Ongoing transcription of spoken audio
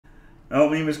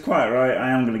Elmeme is quite right. I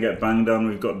am going to get banged on.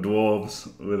 We've got Dwarves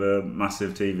with a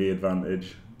massive TV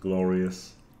advantage.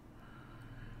 Glorious.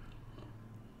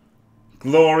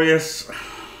 Glorious.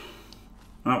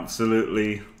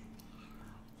 Absolutely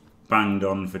banged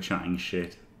on for chatting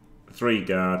shit. 3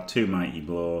 guard, 2 mighty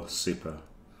blow, super.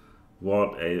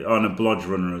 What a... Oh, and a blodge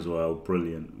runner as well.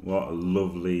 Brilliant. What a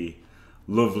lovely,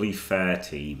 lovely fair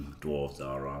team Dwarves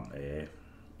are, aren't they?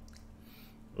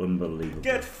 Unbelievable.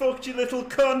 Get fucked, you little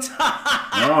cunt!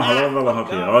 Oh, hello,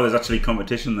 Velohoppy. Oh, there's actually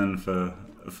competition then for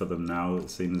them now, it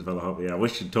seems, Velohoppy. I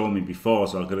wish you'd told me before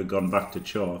so I could have gone back to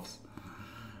Chorfs.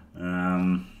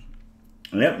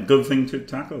 Yep, good thing to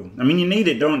tackle. I mean, you need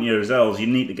it, don't you, as Elves? You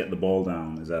need to get the ball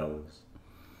down as Elves.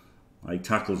 Like,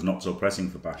 tackle's not so pressing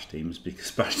for Bash teams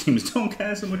because Bash teams don't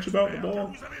care so much about the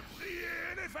ball.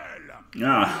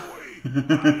 Ah.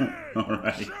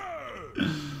 Alright.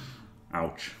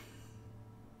 Ouch.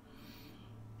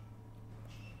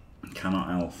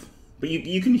 Cannot elf. But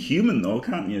you can human though,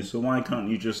 can't you? So why can't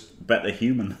you just bet a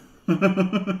human?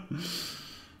 That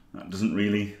doesn't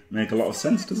really make a lot of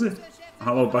sense, does it?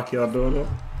 Hello, Backyard Dodo.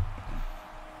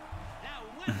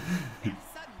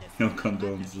 No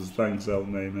condolences. Thanks,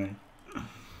 Elmeme.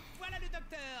 Voilà le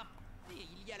docteur. Et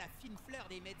il y a la fine fleur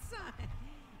des médecins. Et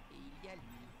il y a lui.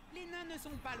 Les nains ne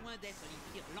sont pas loin d'être les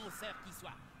pires lanceurs qui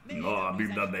soient. Mais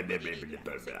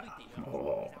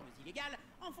illégales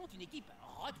en font une équipe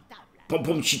redoutable. Pom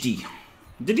Pom Shitty.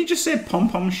 Did he just say Pom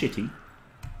Pom Shitty?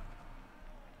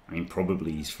 I mean,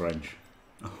 probably he's French.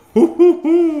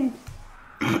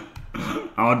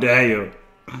 How dare you?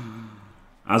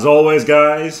 As always,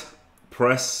 guys,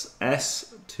 press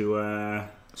S to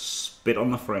spit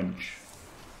on the French.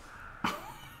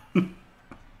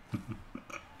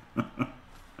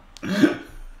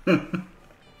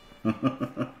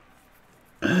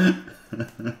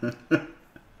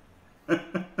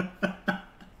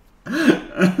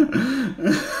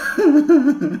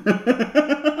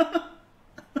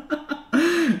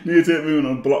 Need to take movement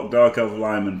on block Dark Elf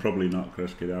Lineman. Probably not,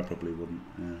 Crush Kid. I probably wouldn't.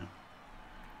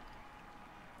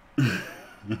 Yeah.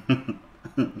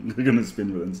 We're gonna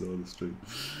spin with Ensoda stream.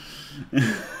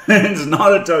 It's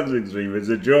not a toxic stream, it's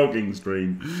a joking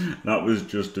stream. That was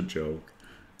just a joke.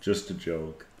 Just a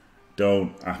joke.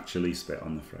 Don't actually spit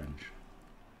on the French.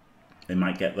 They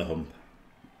might get the hump.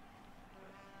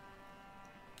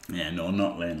 Yeah, no,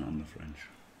 not laying on the French.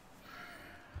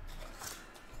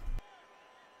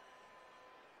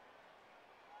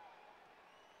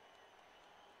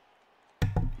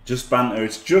 Just banter,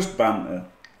 it's just banter.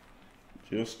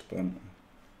 Just banter.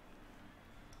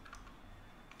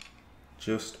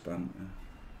 Just banter.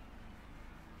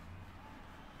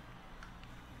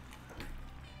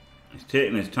 He's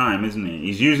taking his time, isn't he?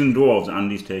 He's using dwarves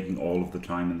and he's taking all of the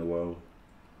time in the world.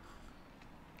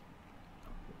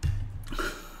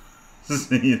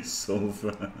 See his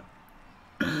sulfur.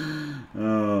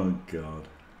 Oh god.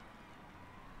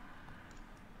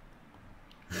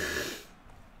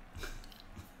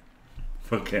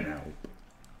 Fucking help.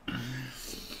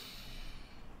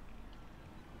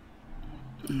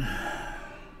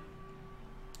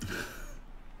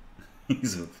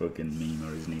 He's a fucking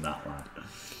memer, isn't he, that lad?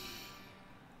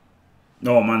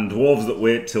 Oh man, dwarves that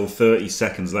wait till 30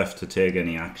 seconds left to take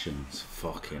any actions.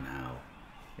 Fucking hell.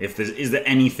 If there's, is there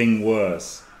anything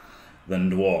worse than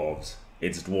dwarves?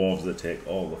 It's dwarves that take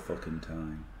all the fucking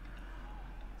time.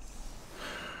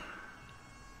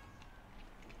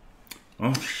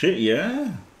 Oh shit,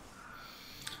 yeah.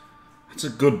 That's a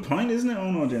good point, isn't it? Oh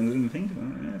no, James, I didn't think of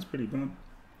that. Yeah, it's pretty bad.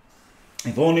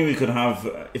 If only we could have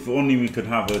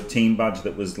a team badge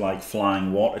that was like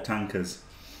flying water tankers.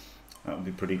 That would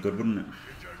be pretty good, wouldn't it?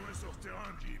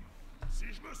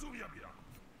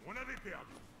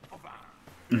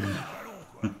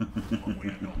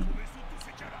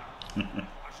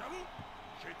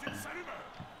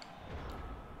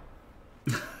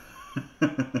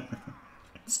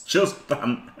 It's just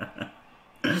banter.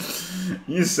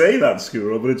 You say that,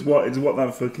 Squirrel, but it's what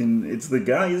that fucking, it's the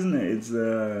guy, isn't it? It's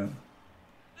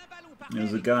it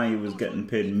was a guy who was getting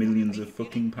paid millions of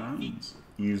fucking pounds.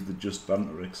 He used the just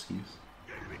banter excuse.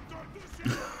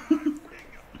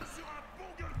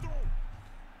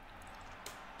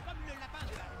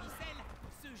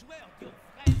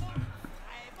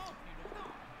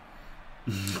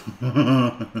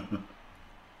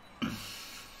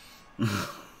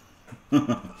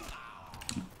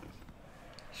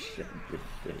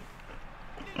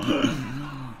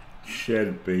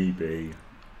 Shed BB.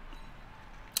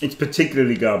 It's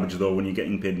particularly garbage though when you're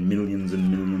getting paid millions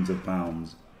and millions of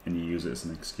pounds and you use it as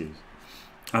an excuse.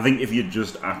 I think if you're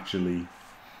just actually,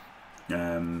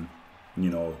 you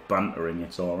know, bantering,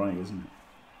 it's alright, isn't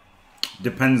it?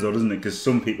 Depends though, doesn't it? Because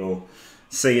some people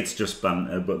say it's just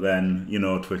banter, but then, you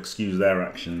know, to excuse their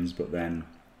actions, but then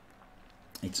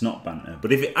it's not banter.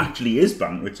 But if it actually is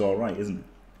banter, it's alright, isn't it?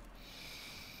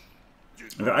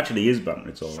 If it actually is banter,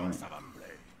 it's alright.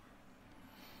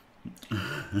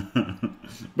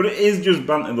 But it is just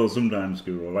banter though sometimes,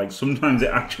 Guru. Like, sometimes it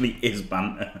actually is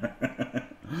banter.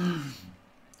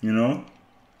 You know?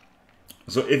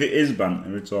 So if it is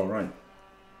banter, it's alright.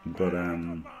 But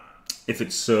if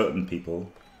it's certain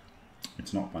people,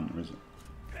 it's not banter, is it?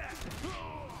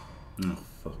 Oh,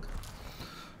 fuck.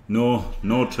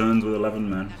 No turns with 11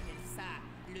 men.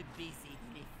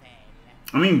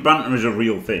 I mean, banter is a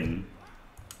real thing.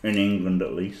 In England,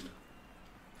 at least.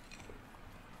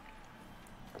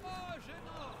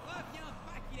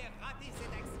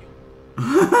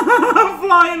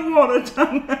 Flying water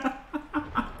tank.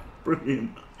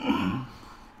 Brilliant.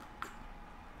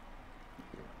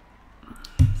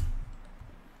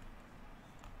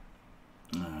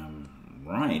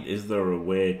 Right, is there a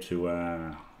way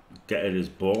to get at his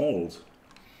balls?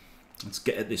 Let's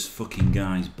get at this fucking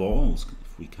guy's balls,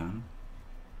 if we can.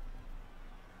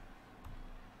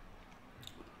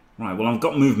 Right, well, I've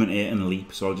got movement 8 and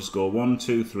leap, so I'll just go 1,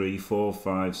 2, 3, 4,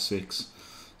 5, 6,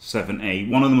 7, 8.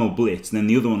 One of them will blitz, and then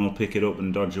the other one will pick it up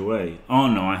and dodge away. Oh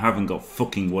no, I haven't got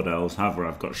fucking wood elves, have I?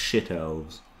 I've got shit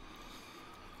elves.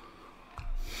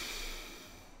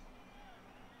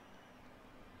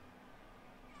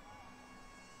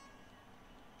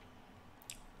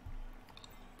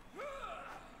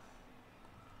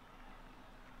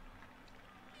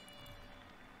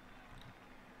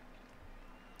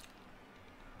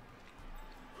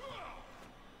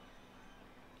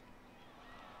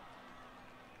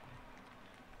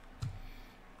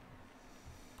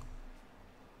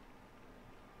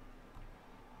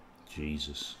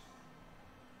 Jesus.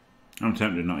 I'm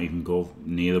tempted to not even go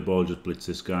near the ball, just blitz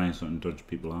this guy so I can dodge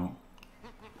people out.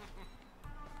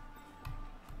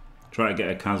 Try to get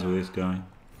a Kaz with this guy.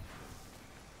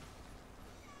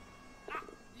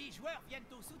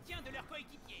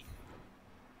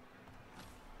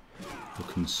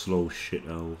 Fucking slow shit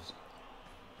elves.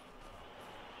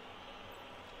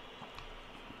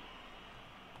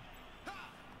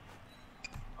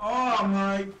 Oh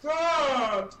my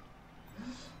god!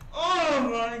 Oh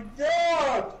my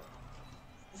god!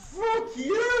 Fuck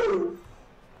you!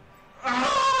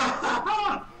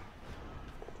 Ah!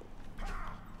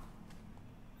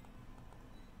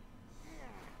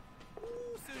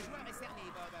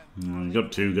 You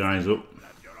got two guys up.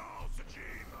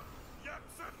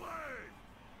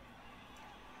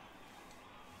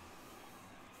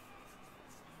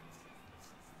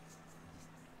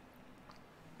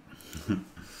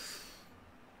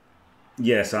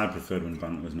 Yes, I preferred when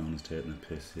banter was known as taking the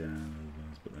piss, yeah,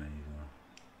 but there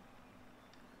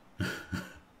you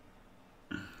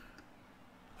go.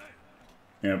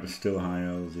 Yeah, but still high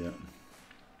elves, yeah.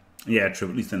 Yeah, true,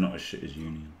 at least they're not as shit as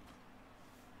Union.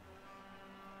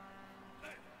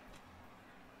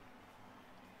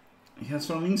 Yeah, that's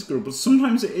what I mean, Screw, but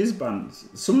sometimes it is banter.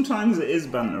 Sometimes it is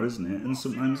banter, isn't it? And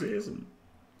sometimes it isn't.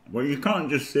 Well, you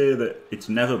can't just say that it's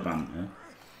never banter,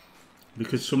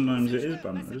 because sometimes it is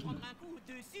banter, isn't it?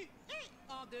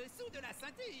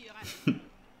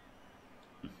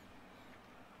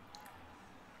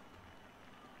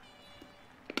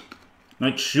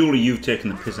 Like, surely you've taken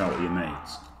the piss out of your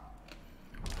mates.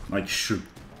 Like,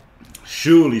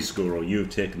 surely, Squirrel, you've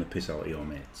taken the piss out of your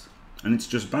mates. And it's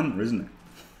just banter, isn't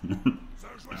it?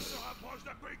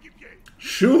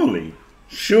 Surely,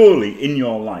 in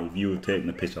your life, you have taken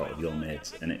the piss out of your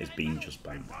mates, and it has been just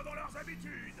banter.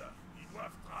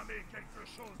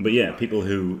 But yeah, people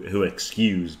who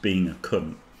excuse being a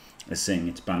cunt as saying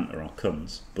it's banter or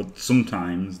cunts. But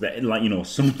sometimes, like, you know,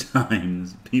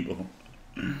 sometimes people...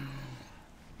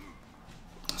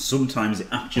 Sometimes it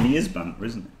actually is banter,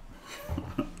 isn't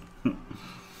it?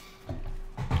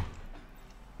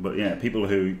 But yeah, people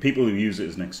who use it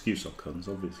as an excuse are cunts,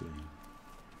 obviously.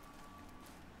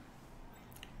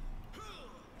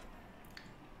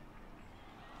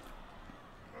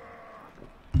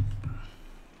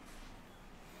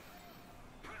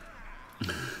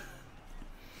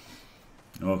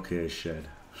 Okay, shed.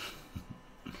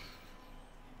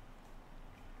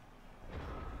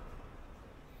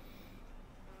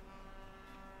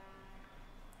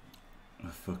 A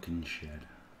fucking shed.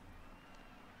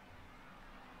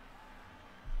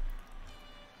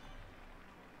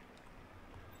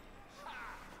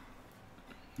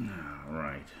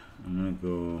 Right, I'm gonna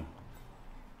go.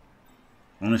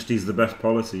 Honesty's the best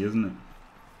policy, isn't it?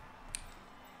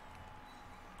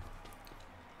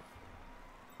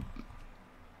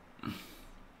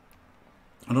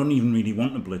 I don't even really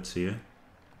want a blitz here.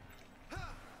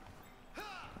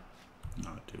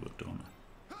 do it, don't I?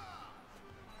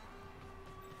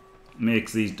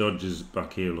 Makes these dodges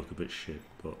back here look a bit shit,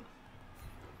 but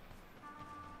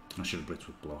I should have blitzed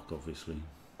with block, obviously.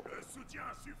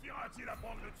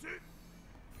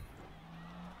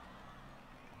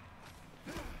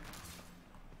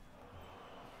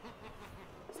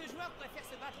 Ce joueur préfère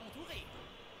se battre entouré.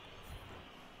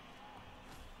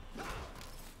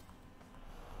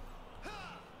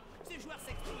 Ce joueur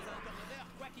s'expose à un commandeur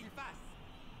quoi qu'il fasse.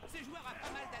 Ce joueur a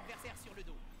pas mal d'adversaires sur le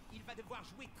dos. Il va devoir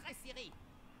jouer très serré.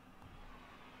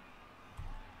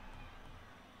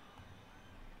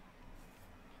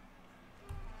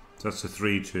 So that's a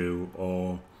 3-2,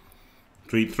 or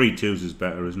 3-2s is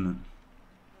better, isn't it?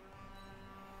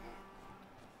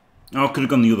 Oh, could have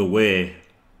gone the other way.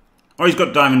 Oh, he's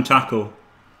got diamond tackle.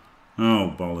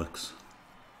 Oh, bollocks.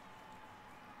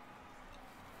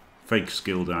 Fake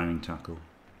skill diamond tackle.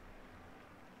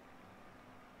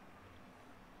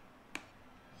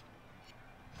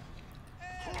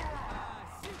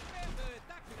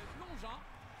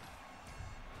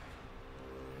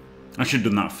 I should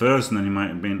have done that first, and then he might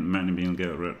have been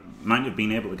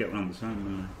able to get around the side.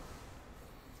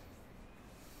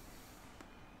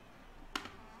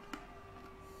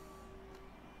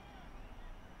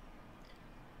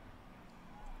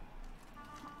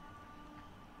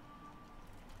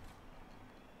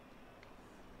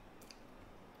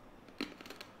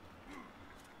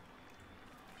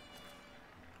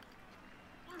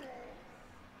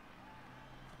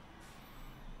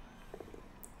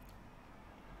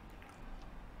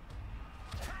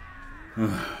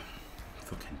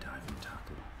 Fucking diving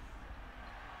tackle.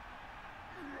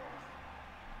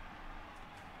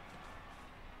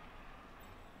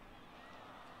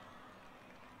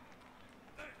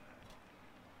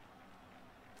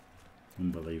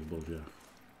 Unbelievable, Jeff.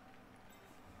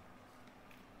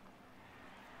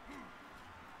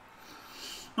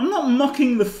 I'm not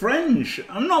mocking the French.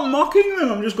 I'm not mocking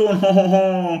them. I'm just going, ho ho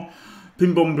ho,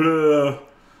 pim bom bleu,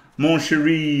 mon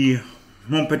chéri,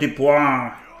 mon petit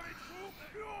pois.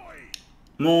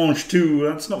 Mange too.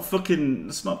 That's not fucking.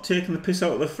 That's not taking the piss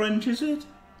out of the French, is it?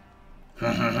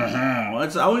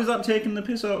 How is that taking the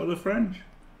piss out of the French?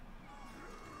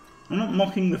 I'm not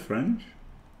mocking the French.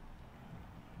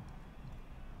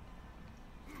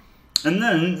 And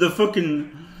then the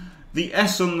fucking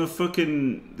S on the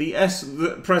fucking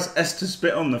press S to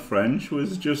spit on the French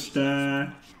was just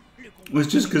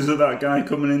because of that guy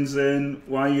coming in saying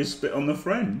why you spit on the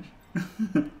French.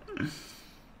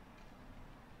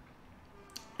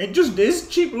 It just is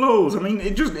cheap lows. I mean,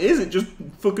 it just is. It just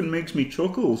fucking makes me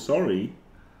chuckle. Sorry.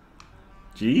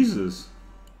 Jesus.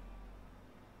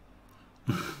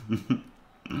 I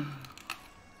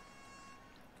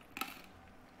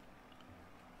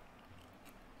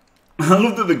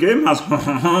love that the game has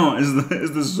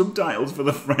is the subtitles for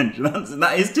the French.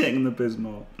 That is taking the piss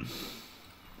more.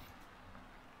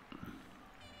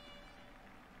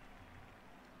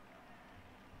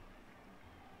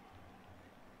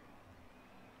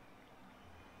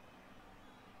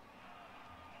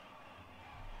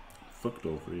 Fucked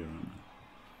over here, aren't they?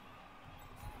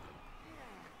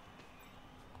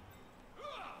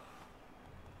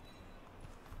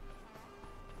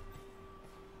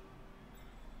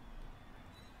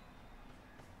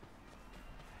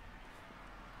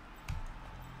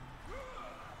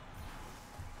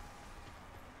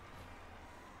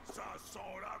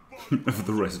 Of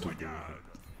the rest of the world.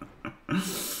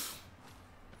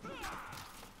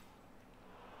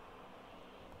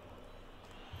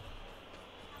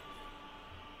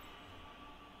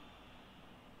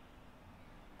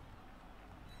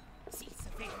 S'il se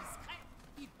fait discret,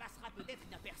 il passera peut-être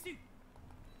inaperçu.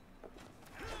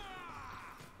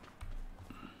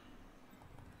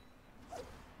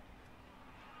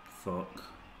 Fuck.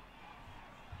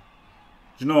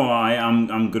 Do you know what?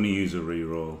 I'm gonna use a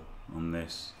reroll on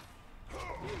this.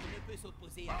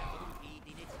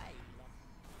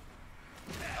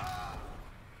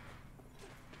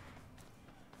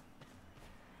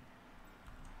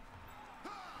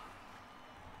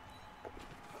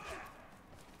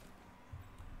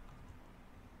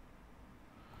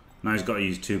 Now he's got to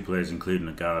use 2 players, including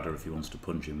a guarder, if he wants to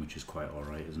punch him, which is quite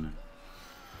alright, isn't it?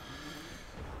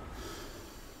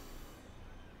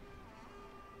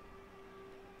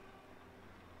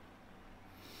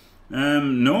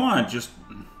 No, I just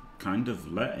kind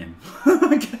of let him.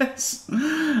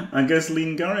 I guess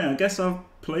Lean Gary, I guess I've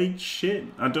played shit.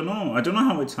 I don't know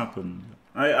how it's happened.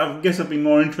 I guess I'd be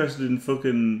more interested in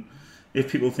fucking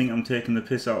if people think I'm taking the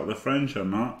piss out of the French or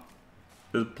not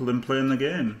than playing the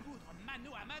game.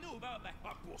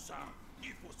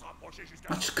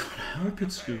 I just can't help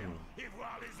it, School.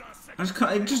 I just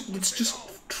can't. It's just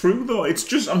true though. It's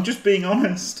just, I'm just being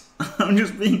honest. I'm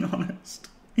just being honest.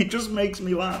 It just makes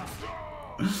me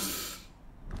laugh.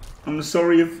 I'm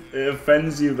sorry if it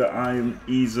offends you that I'm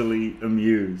easily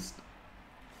amused.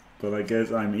 But I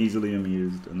guess I'm easily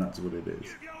amused, and that's what it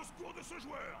is.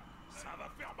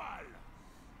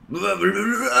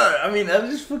 I mean, it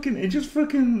just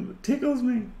fucking tickles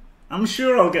me. I'm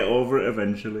sure I'll get over it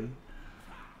eventually.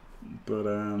 But,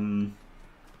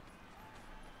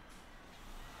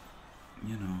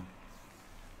 you know.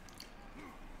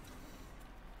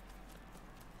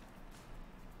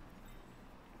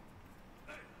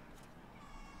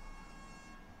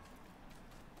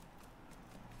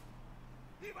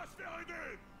 Il va se faire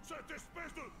aider, cette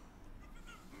espèce de...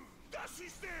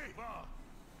 d'assister, va.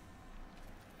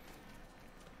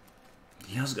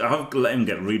 I've let him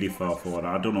get really far forward.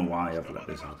 I don't know why I've let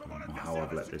this happen, or how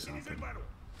I've let this happen.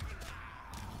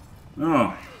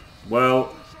 Oh,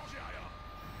 well,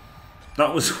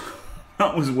 that was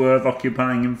that was worth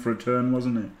occupying him for a turn,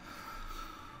 wasn't it?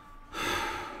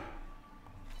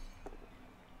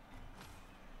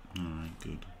 Alright,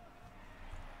 good.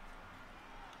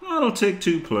 That'll take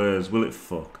 2 players, will it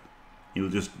fuck? He'll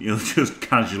just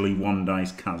casually one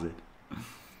dice Kaz it.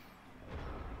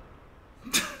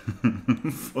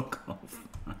 Fuck off,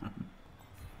 man.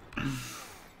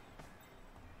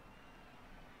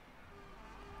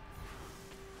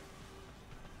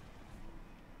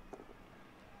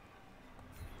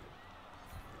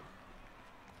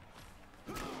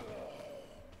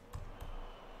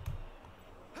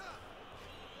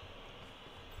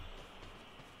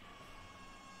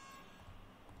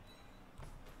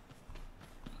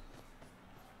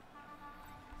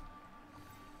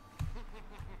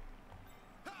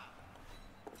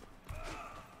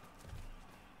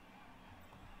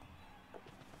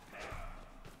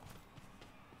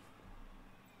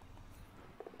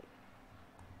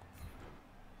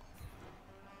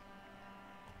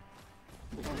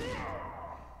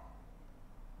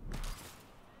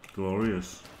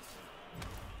 Glorious.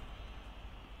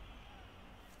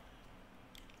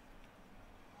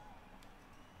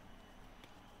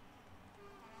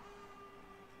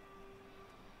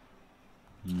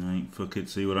 Right, fuck it,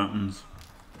 see what happens.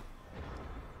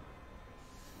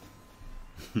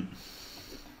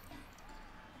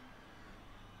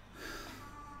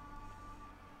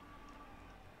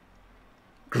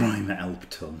 Grime elp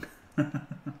tongue.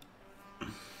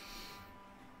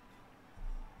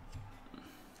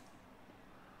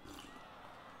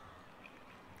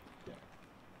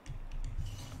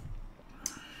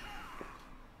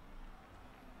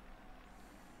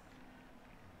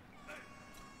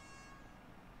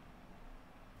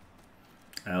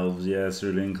 Elves, yeah,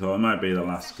 Cerulean Claw. It might be the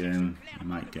last game. I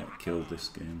might get killed this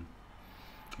game.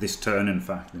 This turn, in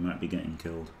fact, they might be getting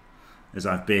killed. As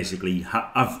I've basically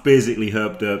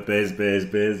herped up, base.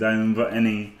 I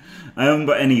haven't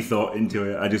put any thought into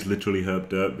it. I just literally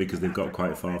herped up because they've got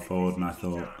quite far forward, and I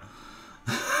thought,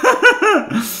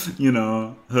 you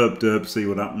know, herped up, see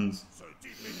what happens.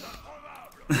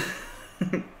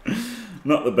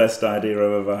 Not the best idea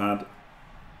I've ever had.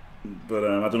 But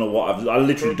I don't know what I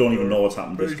literally don't even know what's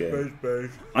happened this game.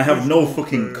 I have no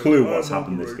fucking clue what's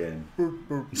happened this game.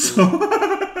 So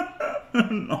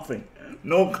nothing.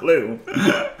 No clue.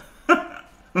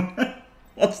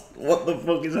 What the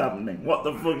fuck is happening? What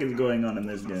the fuck is going on in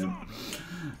this game?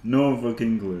 No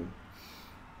fucking clue.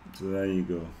 So there you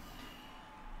go.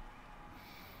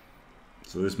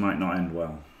 So this might not end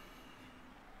well.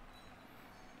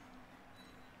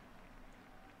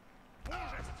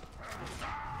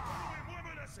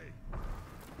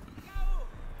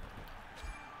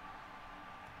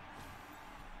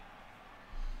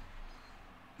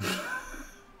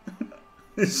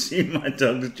 See my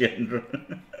dog's gender.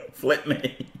 Flip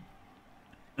me.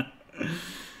 But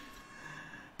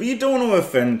you don't want to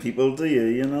offend people, do you?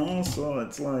 You know, so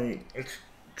it's like, it's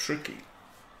tricky.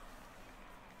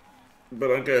 But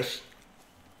I guess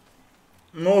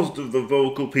most of the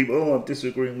vocal people are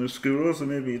disagreeing with Skuro, so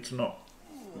maybe it's not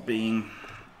being,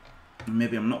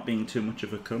 maybe I'm not being too much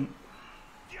of a cunt.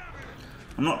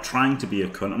 I'm not trying to be a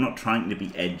cunt. I'm not trying to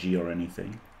be edgy or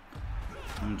anything.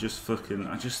 I'm just fucking,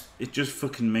 it just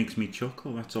fucking makes me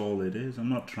chuckle, that's all it is. I'm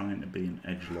not trying to be an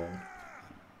edgelord.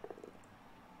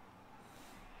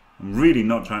 I'm really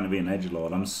not trying to be an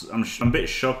edgelord. I'm a bit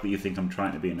shocked that you think I'm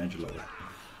trying to be an edgelord.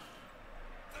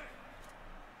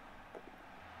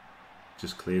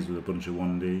 Just clears with a bunch of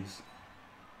 1Ds.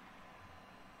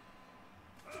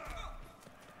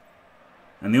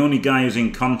 And the only guy who's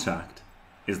in contact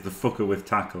is the fucker with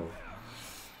tackle.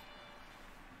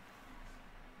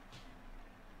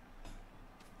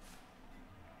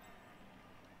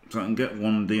 So I can get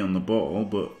 1D on the ball,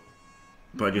 but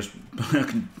I just I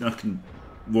can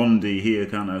 1D here,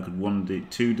 can't I? I could 1D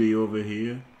 2D over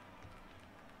here.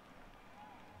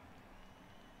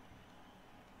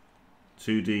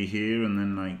 2D here and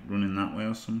then like running that way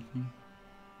or something.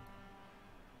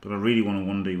 But I really want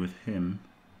to 1D with him.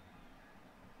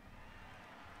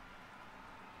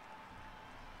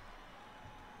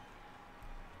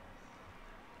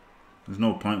 There's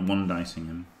no point 1-dicing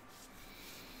him.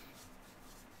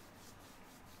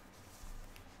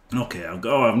 Okay, I'll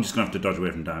go. I'm just going to have to dodge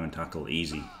away from diamond tackle.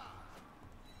 Easy.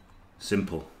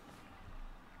 Simple.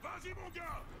 Vas-y mon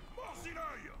gars, mords-y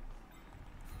l'œil.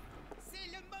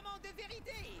 C'est le moment de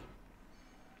vérité.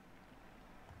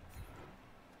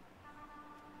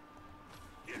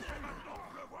 Il faut maintenant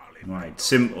pleuvoir les Right,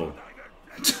 simple.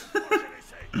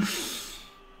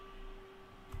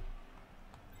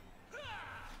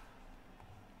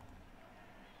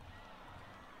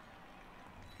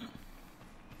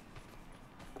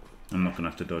 I'm not going to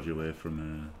have to dodge away from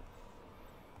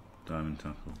a diamond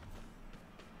tackle.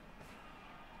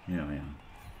 Yeah, I am.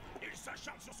 Ils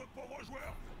s'acharnent sur ce pauvre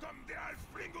joueur comme des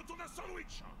halflings autour d'un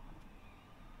sandwich.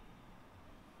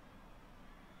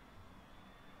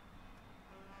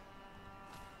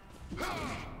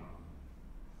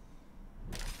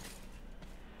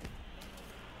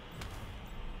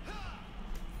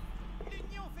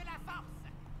 L'union fait la force.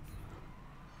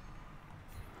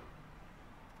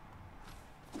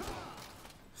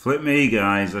 Flip me,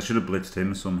 guys. I should have blitzed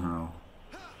him somehow.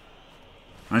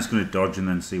 I'm just going to dodge and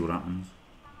then see what happens.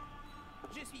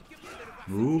 Je suis curieux de le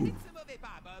voir Ooh. sortir de ce mauvais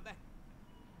pas, Bob.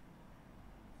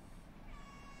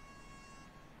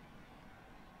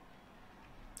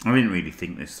 I didn't really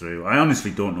think this through. I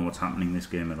honestly don't know what's happening in this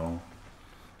game at all.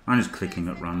 I'm just clicking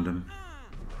at random.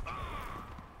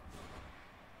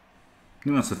 I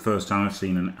think that's the first time I've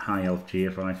seen a high elf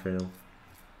GFI fail.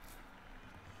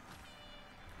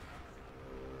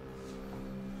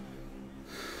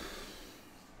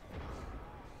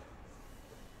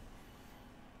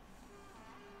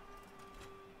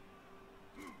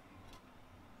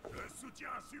 Le soutien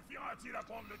suffira-t-il à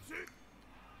prendre le dessus?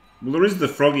 Well, there is the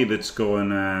froggy that's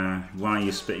going, why are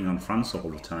you spitting on France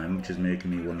all the time, which is making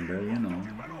me wonder, you know.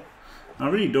 I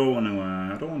really don't want to,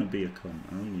 I don't want to be a cunt,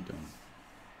 I really don't.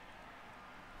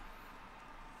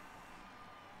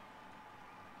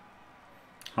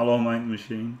 Hello, Mike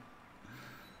Machine.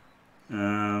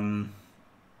 I'm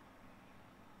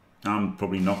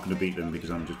probably not going to beat them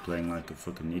because I'm just playing like a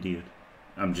fucking idiot.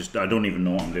 I don't even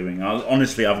know what I'm doing.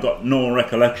 Honestly, I've got no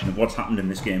recollection of what's happened in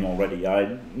this game already. I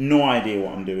had no idea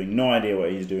what I'm doing, no idea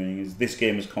what he's doing. This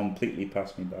game has completely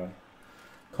passed me by.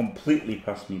 Completely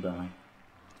passed me by.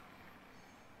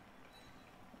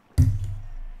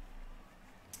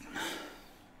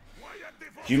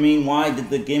 Do you mean why did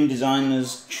the game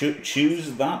designers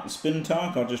choose that spin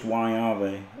talk, or just why are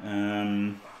they?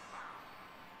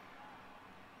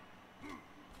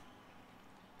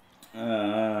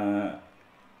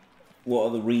 What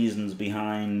are the reasons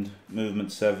behind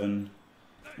movement 7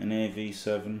 and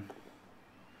AV7?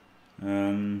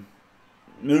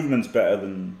 Movement's better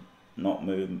than not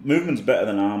movement. Movement's better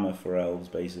than armor for elves,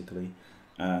 basically,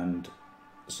 and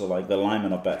so like the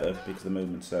linemen are better because the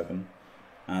movement's 7,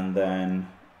 and then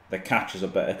the catchers are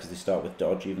better because they start with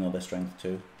dodge, even though they're strength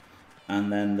 2,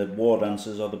 and then the war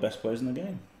dancers are the best players in the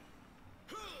game.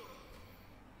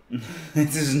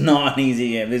 This is not an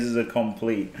easy game. This is a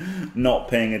complete not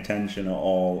paying attention at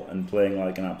all and playing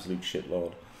like an absolute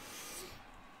shitlord.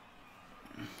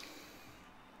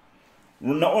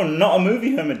 Not a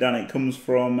movie, Hermit Dan. It comes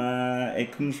from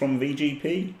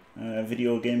VGP,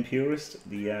 Video Game Purist.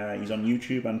 He's on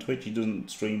YouTube and Twitch. He doesn't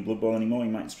stream Blood Bowl anymore. He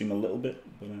might stream a little bit,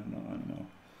 but not anymore.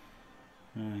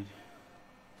 Right.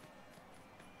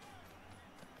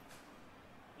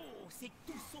 Oh, c'est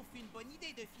tout sauf une bonne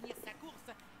idée de finir sa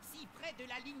course si près de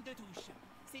la ligne de touche.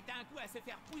 C'est un coup à se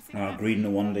faire pousser. Ah, Greed in the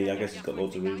 1D. I guess he's got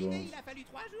loads of rerolls. Il a fallu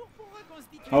 3 jours pour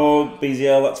reconstituer. Oh,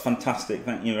 BZL, that's fantastic.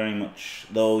 Thank you very much.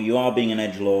 Though you are being an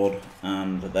edgelord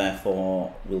and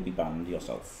therefore will be banned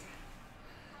yourself.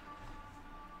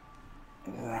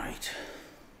 Right.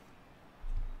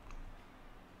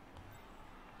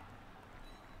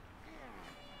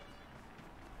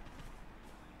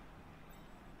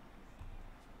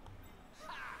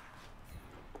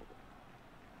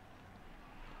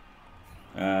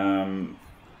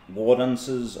 War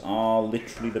dancers are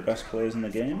literally the best players in the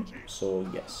game, so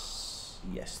yes,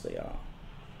 they are.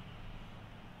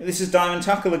 This is Diamond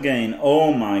Tackle again.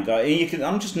 Oh my god,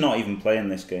 I'm just not even playing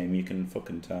this game. You can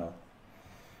fucking tell.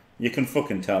 You can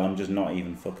fucking tell I'm just not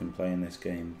even fucking playing this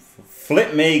game.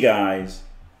 Flip me, guys.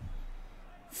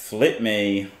 Flip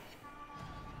me.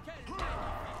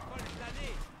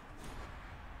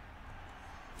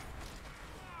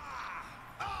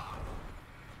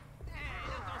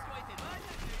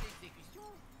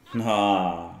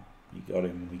 Ah, you got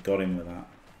him. We got him with that.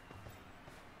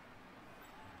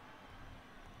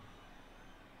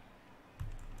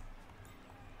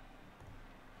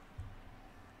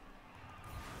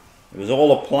 It was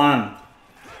all a plan.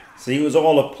 See, it was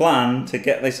all a plan to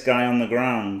get this guy on the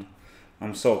ground.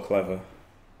 I'm so clever.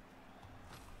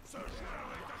 Ce joueur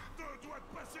est à 2 doigts de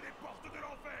passer les portes de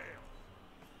l'enfer.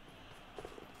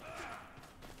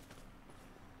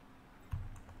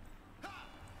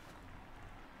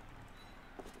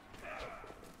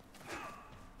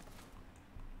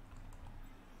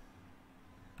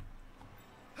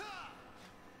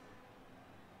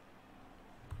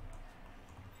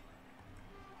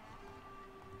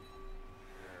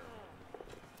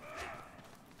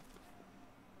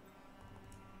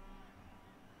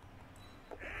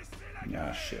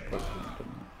 Yeah, shit.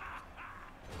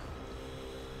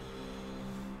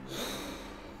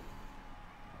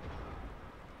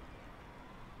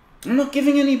 I'm not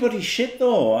giving anybody shit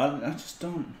though. I just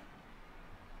don't.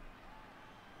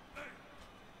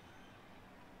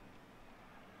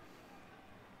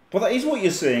 But that is what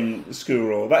you're saying,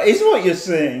 Skuro. That is what you're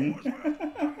saying. Comme des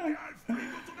halflings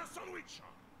autour d'un sandwich.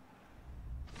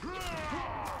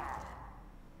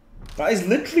 That is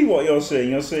literally what you're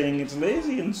saying. You're saying it's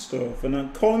lazy and stuff, and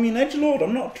I'm calling me an edgelord.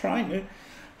 I'm not trying to.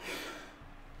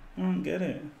 I don't get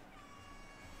it.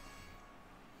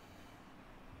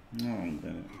 I don't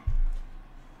get it.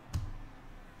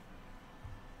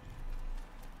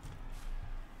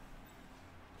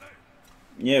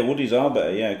 Yeah, Woodies are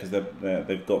better, yeah, because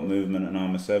they've got movement and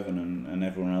armor 7, and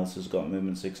everyone else has got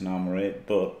movement 6 and armor 8,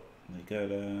 but they get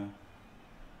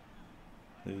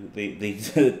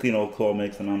you know, Claw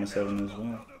makes them armor 7 as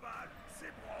well.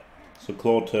 So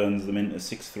Claw turns them into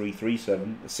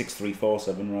 6-3-3-7,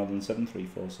 6-3-4-7 rather than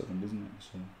 7-3-4-7, doesn't it?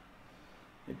 So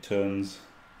it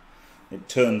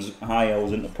turns high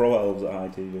elves into pro elves at high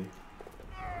TV.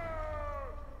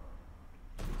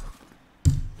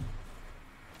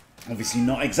 Obviously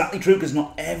not exactly true because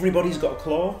not everybody's got a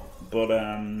claw, but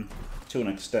to an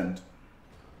extent.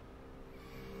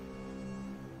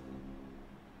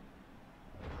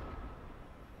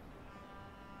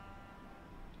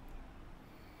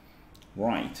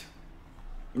 Right.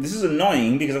 This is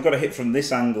annoying because I've got to hit from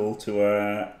this angle to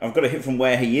I've got to hit from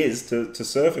where he is to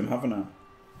surf him, haven't I?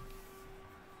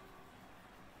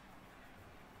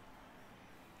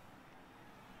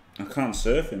 I can't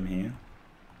surf him here.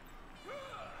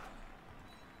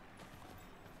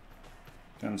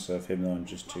 Can surf him though, I'm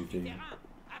just too deep.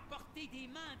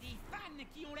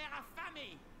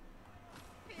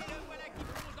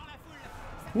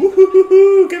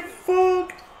 Woohoo! Get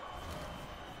fucked!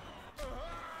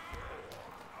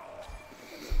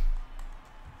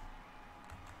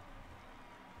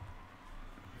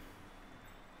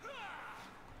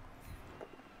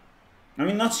 I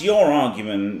mean, that's your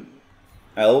argument,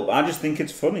 Elb. I just think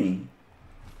it's funny.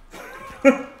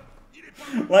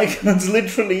 Like, that's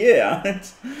literally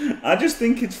it. I just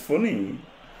think it's funny.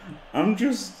 I'm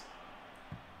just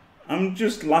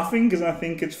laughing because I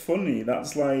think it's funny.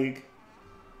 That's like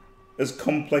as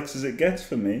complex as it gets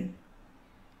for me.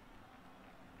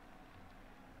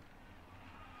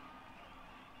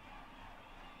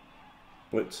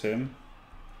 Blitz him.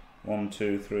 1,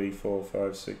 2, 3, 4,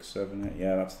 5, 6, 7, 8.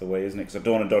 Yeah, that's the way, isn't it? Because I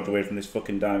don't want to dodge away from this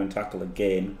fucking diamond tackle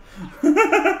again.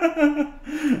 I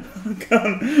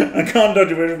can't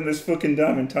dodge away from this fucking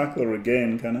diamond tackler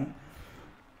again, can I?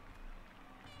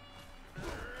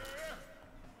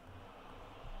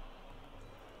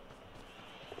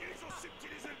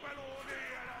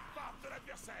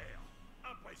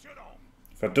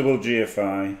 If I double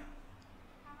GFI,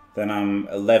 then I'm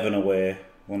 11 away.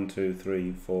 1, 2,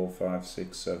 3, 4, 5,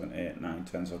 6, 7, 8, 9,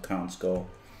 10, so I can't score.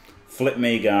 Flip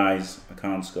me, guys. I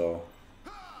can't score.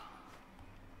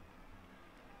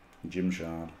 Gym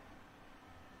Shard.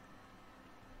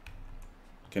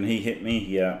 Can he hit me?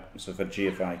 Yeah. So if I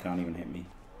GFI, he can't even hit me.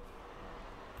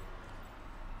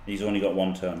 He's only got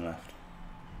 1 turn left.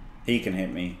 He can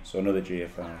hit me, so another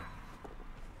GFI.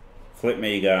 Flip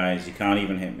me, guys. He can't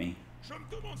even hit me.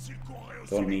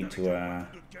 Don't need to,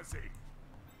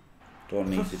 don't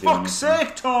need to do anything. For fuck's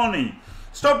sake, Tony!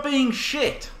 Stop being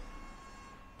shit!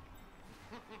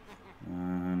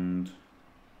 And...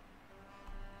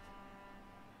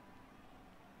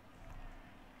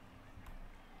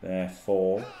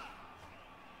 therefore...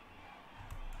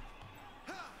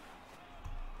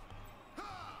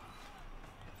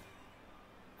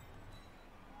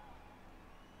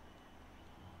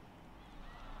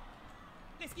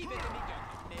 L'esquive était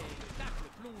médiocre, mais le tacle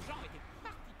plongeant était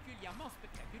particulièrement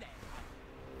spectaculaire.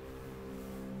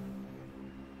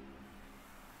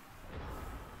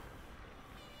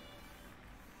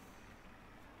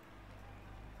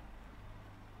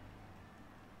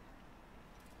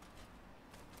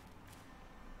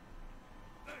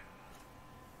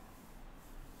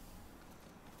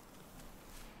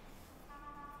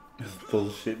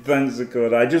 Bullshit. Thanks,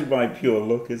 Dakota. I just buy pure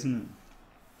luck, isn't it?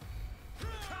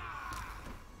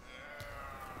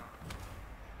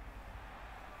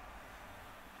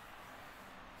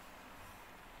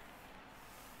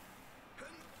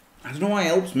 I don't know why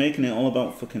Elves making it all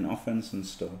about fucking offense and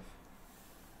stuff.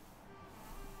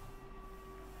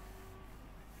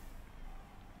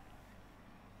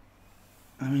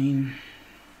 I mean...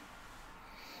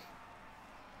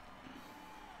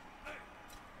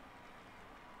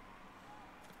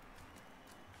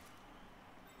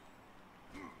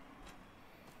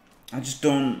 I just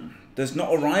don't... There's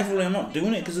not a rivalry. I'm not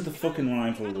doing it because of the fucking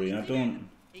rivalry. I don't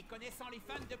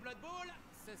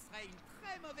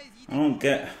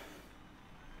get...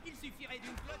 Il suffirait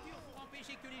d'une clôture pour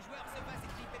empêcher que les joueurs se fassent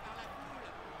étriper par la foule.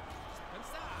 C'est comme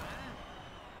ça,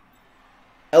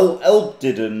 hein? Elk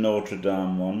did a Notre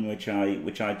Dame one, which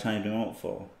I timed him out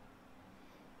for.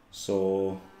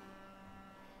 So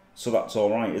that's all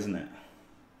right, isn't it?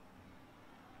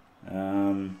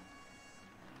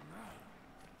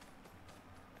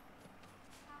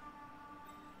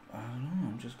 I don't know.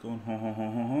 I'm just going ho ho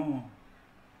ho ho ho.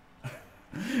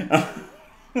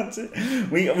 That's it.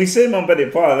 We say Mon Petit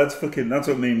Pas. That's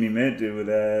what me and me mate do with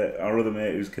our other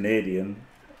mate who's Canadian.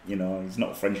 You know, he's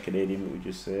not French Canadian, but we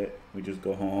just say it. We just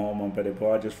go home Mon Petit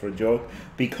Pas just for a joke.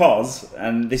 Because,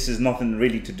 and this is nothing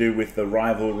really to do with the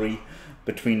rivalry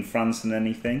between France and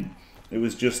anything. It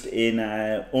was just in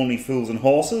Only Fools and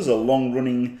Horses, a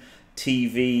long-running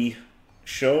TV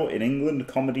show in England, a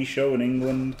comedy show in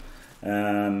England.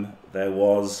 There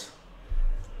was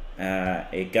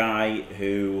a guy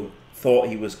who thought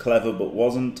he was clever but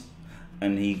wasn't,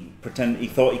 and he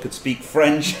thought he could speak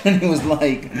French, and he was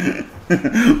like,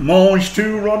 "Mange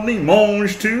tu, Rodney,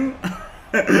 mange tu,"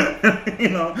 you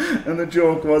know. And the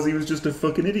joke was he was just a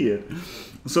fucking idiot.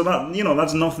 So that, you know,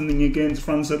 that's nothing against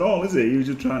France at all, is it? He was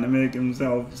just trying to make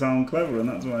himself sound clever, and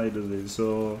that's why he does it.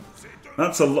 So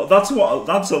that's a lot. That's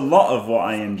a lot of what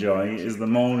I enjoy is the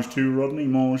mange tu, Rodney,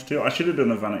 mange tu. I should have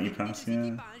done a vanity pass.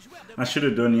 Yeah, I should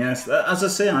have done. Yes, as I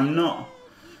say, I'm not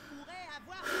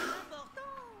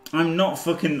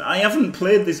fucking... I haven't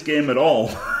played this game at all.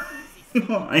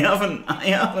 I haven't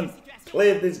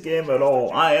played this game at all.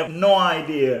 I have no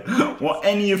idea what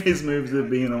any of his moves have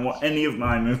been and what any of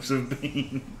my moves have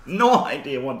been. No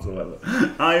idea whatsoever.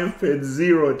 I have paid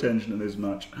zero attention to this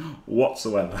match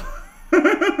whatsoever.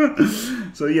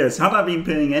 So yes, had I been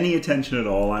paying any attention at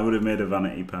all, I would have made a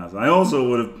vanity pass. I also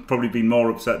would have probably been more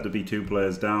upset to be 2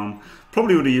 players down.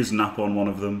 Probably would have used Nap on one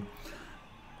of them.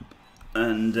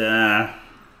 And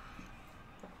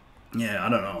yeah, I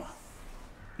don't know.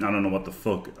 I don't know what the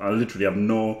fuck. I literally have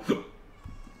no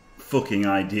fucking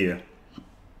idea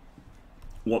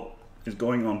what is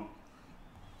going on.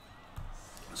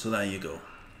 So there you go.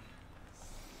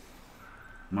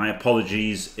 My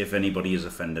apologies if anybody is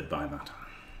offended by that.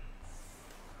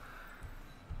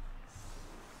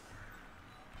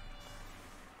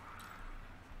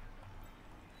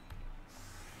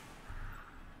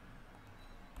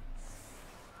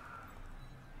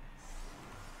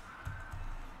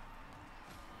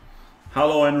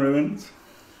 Hello, in ruins.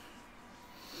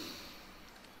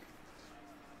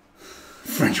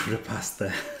 French would have passed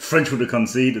there. French would have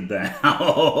conceded there.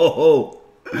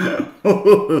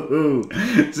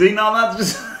 See, now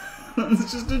that's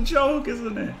just a joke,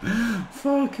 isn't it?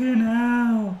 Fucking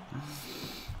hell.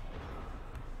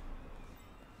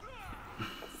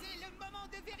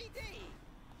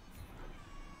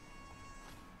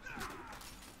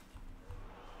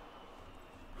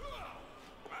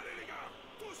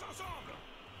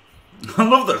 I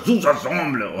love the tous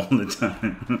ensemble all the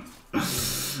time.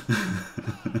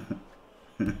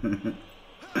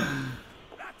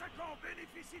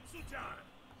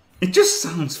 It just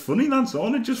sounds funny, that's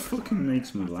all. It just fucking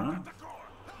makes me laugh.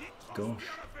 Gosh.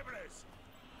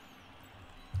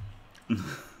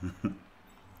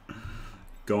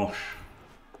 Gosh.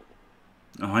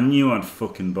 Oh, I knew I'd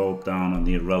fucking bolt down on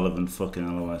the irrelevant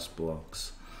fucking LOS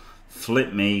blocks.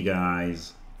 Flip me,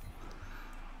 guys.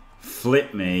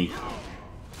 Flip me.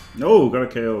 Oh, got a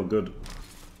KO. Good.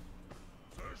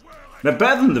 They're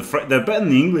better than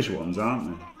the English ones, aren't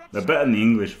they? They're better than the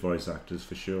English voice actors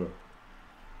for sure.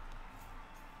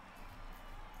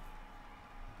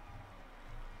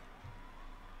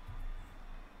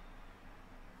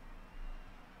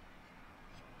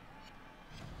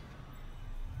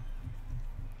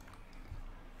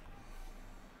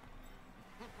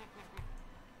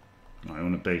 I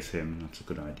want to base him. That's a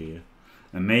good idea.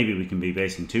 And maybe we can be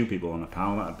basing 2 people on a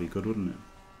pal. That'd be good, wouldn't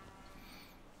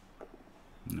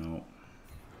it? No.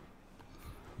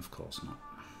 Of course not.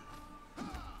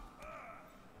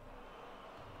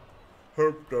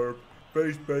 Herp derp.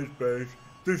 Base, base, base.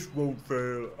 This won't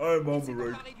fail. I'm on the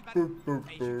right. Le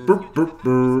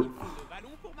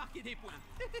ballon pour marquer des points.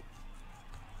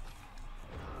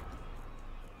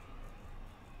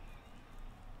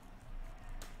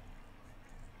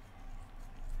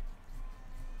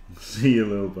 See you,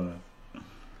 little bit.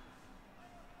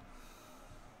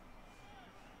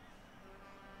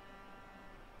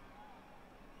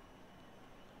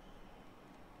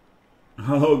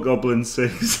 Hello, Goblin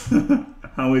 6.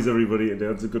 How is everybody today?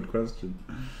 That's a good question.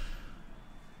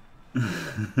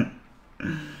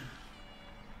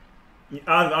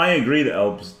 I agree that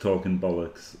Elves talking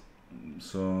bollocks.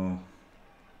 So...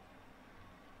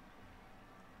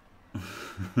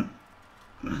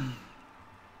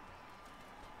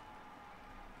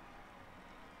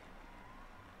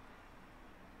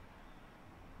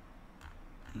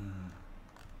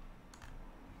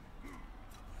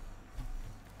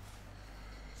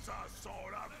 Ça sent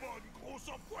la bonne grosse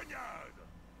empoignade.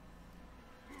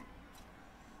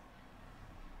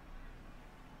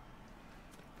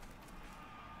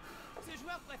 Ce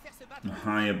joueur préfère se battre. A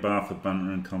higher bar for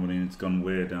banter and comedy, and it's gone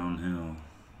way downhill.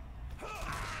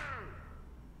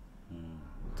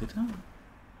 Did I?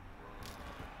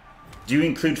 Do you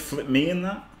include Flip Me in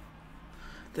that?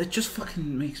 That just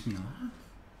fucking makes me laugh.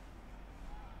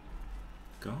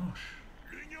 Gosh.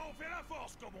 L'union fait la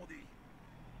force, comme on dit.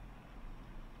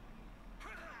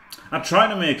 I tried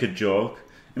to make a joke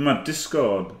in my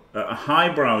Discord, a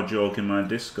highbrow joke in my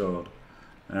Discord,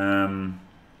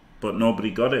 but nobody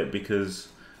got it because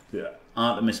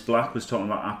Artemis Black was talking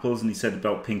about apples and he said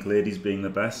about pink ladies being the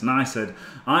best, and I said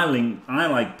I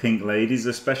like pink ladies,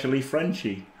 especially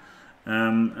Frenchie,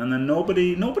 and then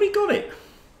nobody got it,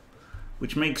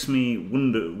 which makes me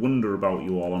wonder about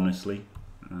you all, honestly.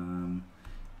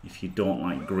 If you don't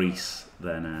like Greece,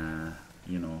 then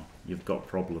you know, you've got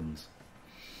problems.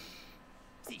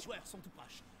 Ces joueurs sont tout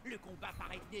proches. Le combat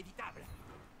paraît inévitable.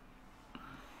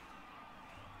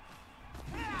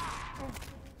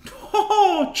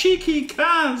 Oh, cheeky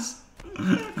Kaz!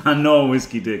 I know,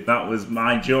 Whiskey Dick. That was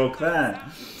my joke there.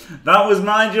 That was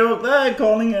my joke there,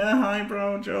 calling it a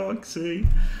highbrow joke. See,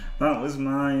 that was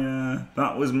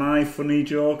my funny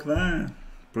joke there.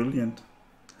 Brilliant,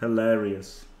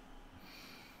 hilarious.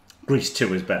 Grease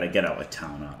 2 is better. Get out of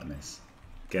town, Artemis.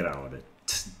 Get out of it.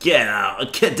 Get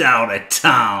out of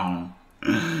town.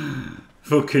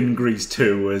 Fucking Grease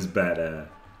 2 was better.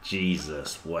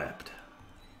 Jesus wept.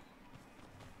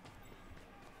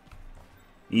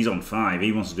 He's on 5.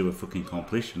 He wants to do a fucking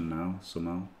completion now,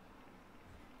 somehow.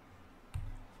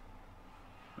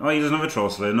 Oh, he doesn't have a troll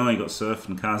slayer. No, he got surfed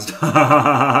and cast.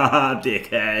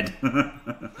 Dickhead.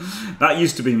 That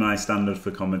used to be my standard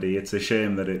for comedy. It's a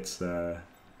shame that it's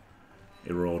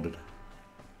eroded.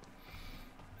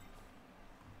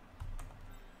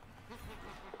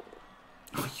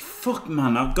 Oh, you fuck,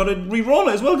 man. I've got to re-roll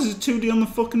it as well because it's 2D on the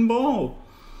fucking ball.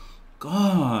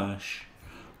 Gosh.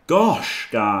 Gosh,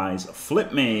 guys.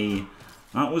 Flip me.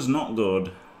 That was not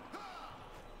good.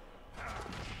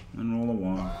 And roll a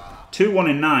 1. 2 1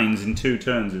 in 9s in 2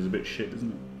 turns is a bit shit,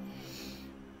 isn't it?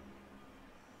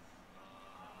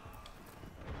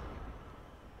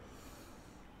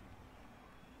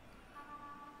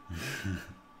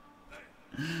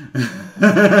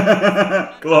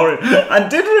 Glory. I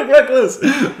did Reckless.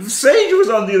 Sage was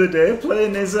on the other day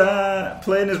playing his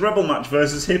rebel match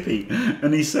versus Hippie,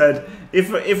 and he said, if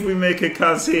we make a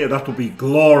Kaz here, that'll be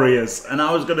glorious. And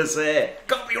I was gonna say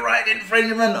copyright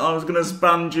infringement. I was gonna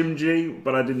spam Jim G,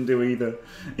 but I didn't do either.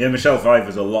 Yeah, Michelle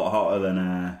Pfeiffer's a lot hotter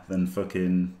than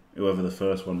fucking whoever the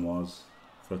first one was.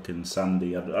 Fucking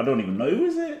Sandy. I don't even know, who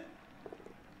is it?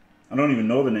 I don't even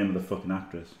know the name of the fucking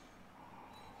actress.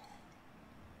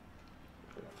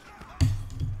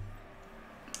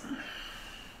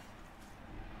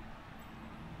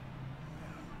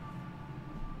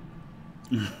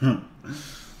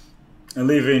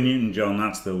 Olivia Newton-John,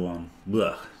 that's the one.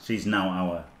 Ugh, she's now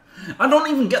our. I don't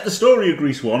even get the story of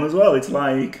Grease 1 as well. It's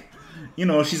like, you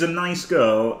know, she's a nice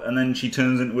girl and then she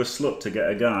turns into a slut to get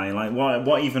a guy. Like,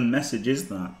 what even message is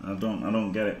that? I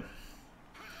don't get it.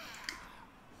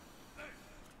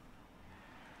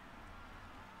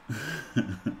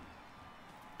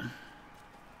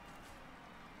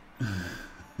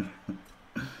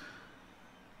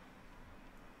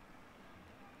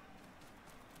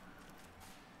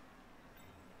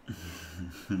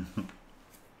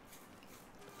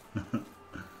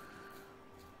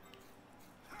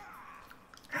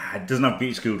 It doesn't have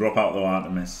beauty school dropout though,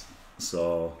 Artemis.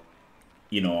 So,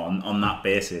 you know, on that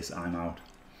basis, I'm out.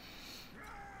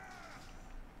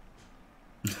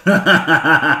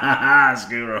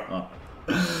 Skuro.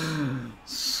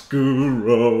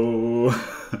 Skuro.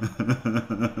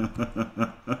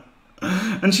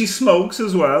 And she smokes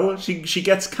as well. She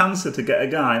gets cancer to get a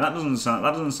guy. That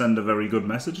doesn't send a very good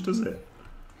message, does it?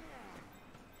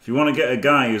 If you want to get a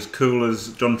guy as cool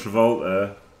as John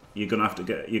Travolta, you're gonna have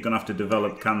to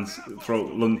develop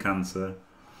lung cancer.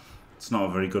 It's not a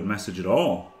very good message at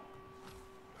all.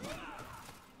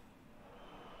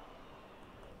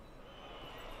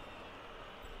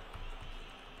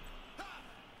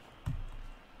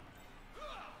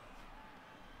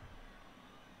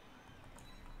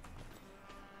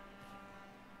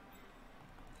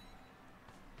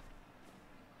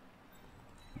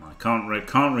 I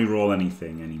can't re-roll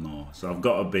anything anymore, so I've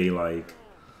got to be like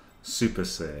super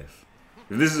safe.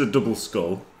 If this is a double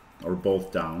skull or a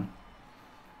both down,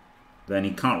 then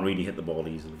he can't really hit the ball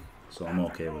easily, so I'm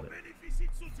okay with it.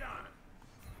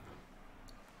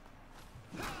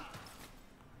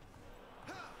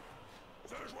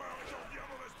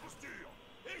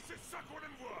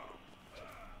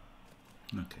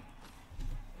 Okay.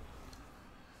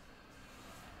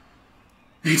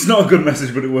 It's not a good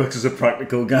message, but it works as a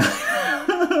practical guy.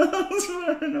 That's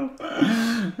fair enough.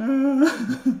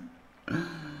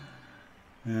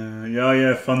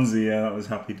 Yeah, Fonzie, yeah, that was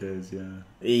Happy Days, yeah.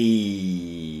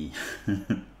 Eee.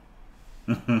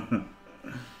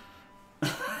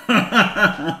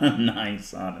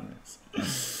 Nice, Artemis.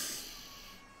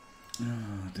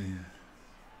 Oh, dear.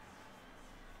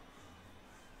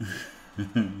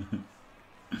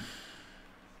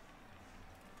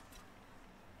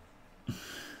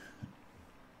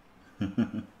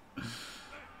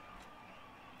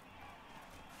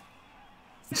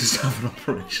 Just have an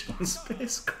operational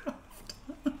spacecraft.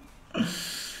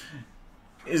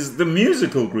 The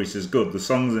musical Grease is good. The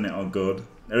songs in it are good.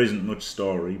 There isn't much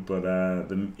story, but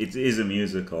it is a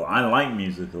musical. I like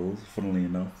musicals, funnily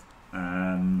enough.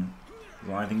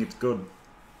 So I think it's good.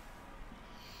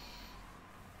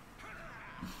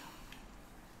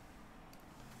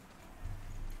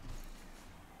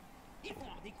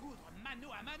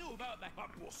 Pas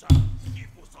pour ça. Il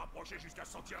faut se rapprocher jusqu'à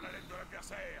sentir la laine de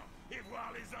l'adversaire et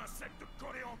voir les insectes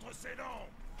coller entre ses dents.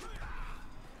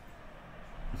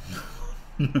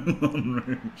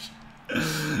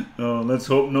 Oh, let's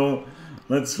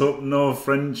hope no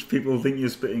French people think you're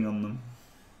spitting on them.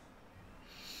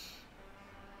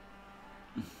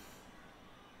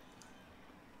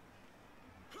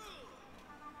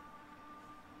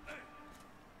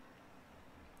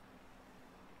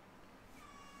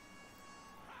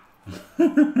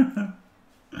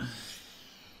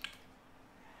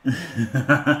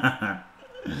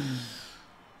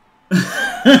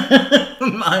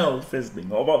 Mild fisting.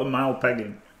 What about the mild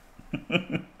pegging?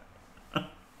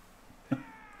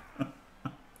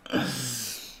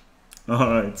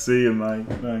 Alright, see you, mate.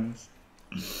 Thanks.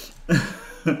 The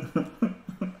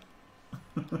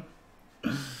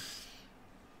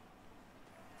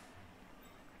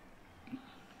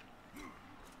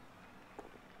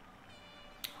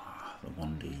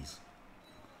Wandies.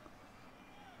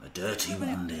 The dirty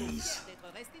Wandies.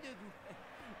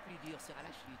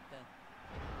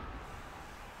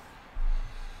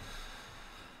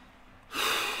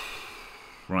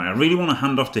 Right, I really want to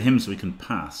hand off to him so we can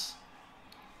pass.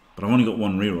 But I've only got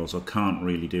one reroll, so I can't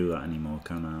really do that anymore,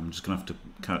 can I? I'm just going to have to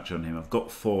catch on him. I've got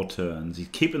 4 turns. He's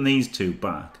keeping these 2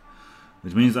 back,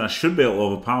 which means that I should be able to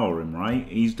overpower him, right?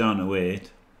 He's down to 8.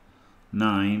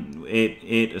 9.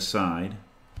 8 aside.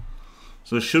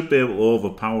 So I should be able to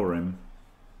overpower him.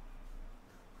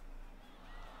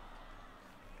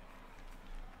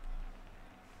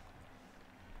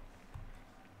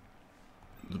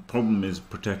 The problem is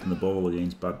protecting the ball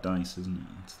against bad dice, isn't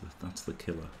it? That's the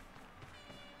killer.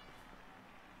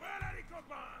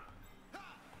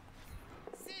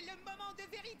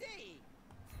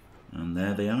 And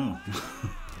there they are.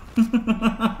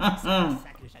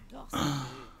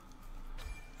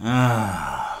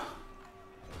 Ah.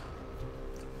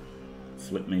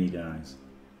 Flip me, guys.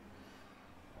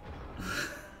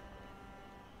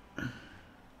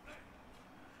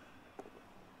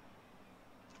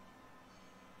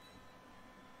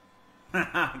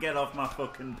 Get off my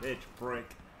fucking pitch,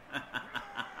 prick.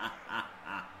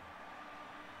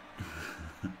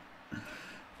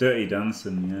 Dirty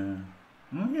Dancing, yeah.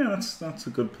 Oh yeah, that's a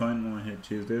good point when I hate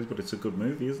Tuesdays, but it's a good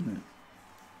movie, isn't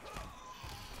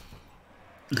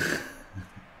it?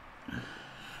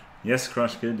 Yes,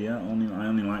 Crash Kid, yeah. I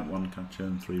only like 1 catcher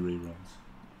and 3 rerolls.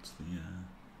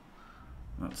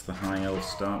 That's the high elf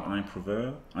start I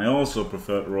prefer. I also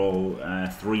prefer to roll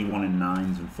 3 1 in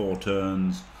 9s and 4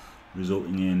 turns,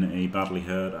 resulting in a badly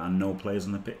hurt and no players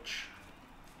on the pitch.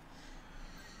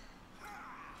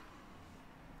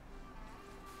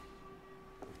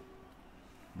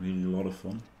 Really a lot of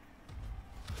fun.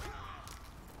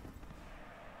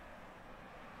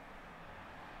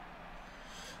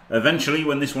 Eventually,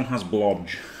 when this one has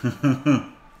blodge.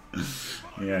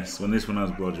 Yes, when this one has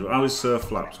blodge. How is Sir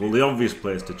Flaps? Well, the obvious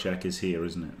place to check is here,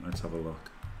 isn't it? Let's have a look.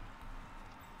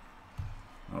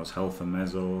 That was health and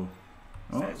mezzo.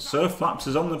 Oh, Sir Flaps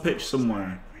is on the pitch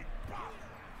somewhere.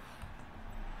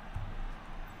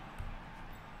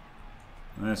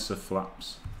 There's Sir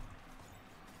Flaps.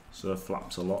 Sir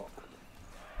Flaps a lot.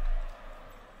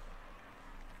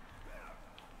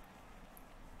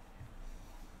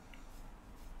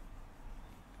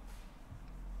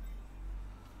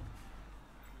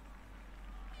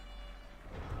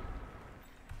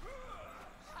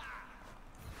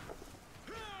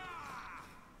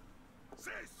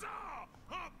 C'est ça!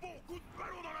 Un bon coup de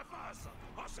ballon dans la face!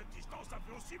 À cette distance, ça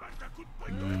fait aussi mal qu'un coup de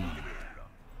poing dans les mandibules!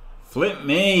 Flip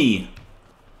me!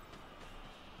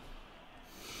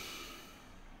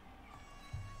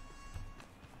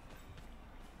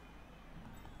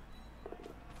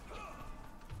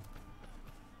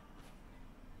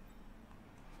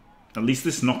 At least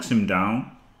this knocks him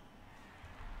down.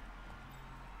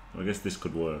 I guess this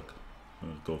could work. I'll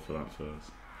go for that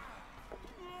first.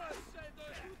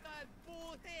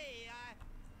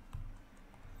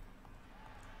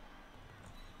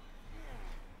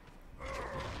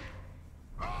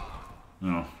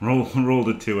 No, rolled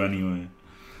a 2 anyway.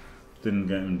 Didn't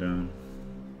get him down.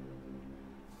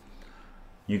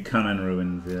 You cannon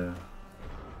ruins, yeah.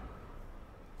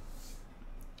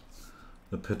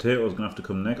 The potato's gonna have to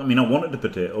come next. I mean, I wanted the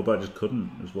potato, but I just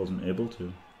couldn't. Just wasn't able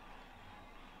to.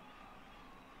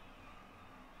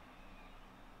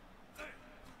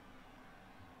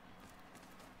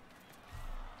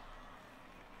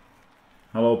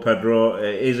 Hello, Pedro.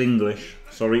 It is English.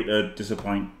 Sorry to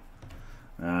disappoint.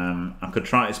 I could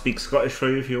try to speak Scottish for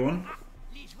you if you want.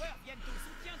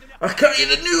 I cut you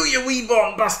the new, you wee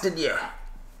born bastard, you.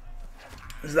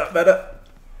 Is that better?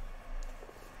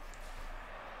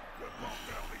 Le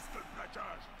porteur risque le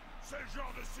plaquage. C'est le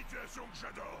genre de situation que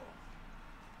j'adore.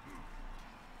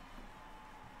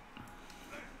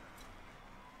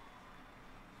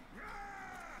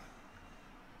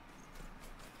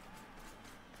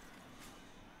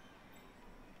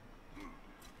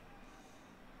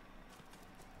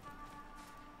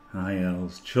 Hi,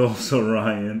 Elves. Chorfs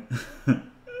Orion.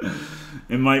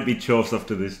 It might be Chorfs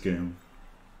after this game.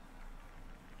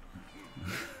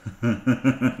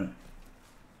 I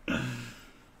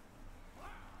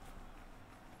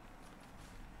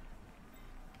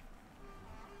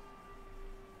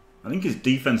think his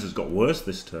defense has got worse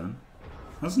this turn,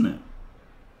 hasn't it?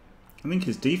 I think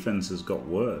his defense has got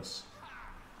worse.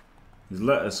 He's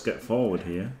let us get forward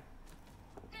here.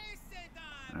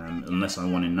 Unless I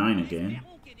won in 9 again.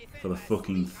 For the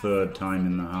fucking 3rd time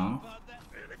in the half.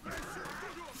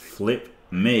 Flip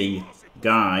me,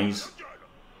 guys.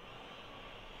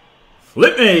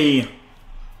 Flip me!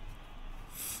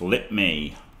 Flip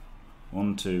me.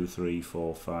 1, 2, 3,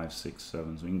 4, 5, 6,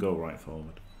 7. So we can go right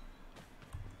forward.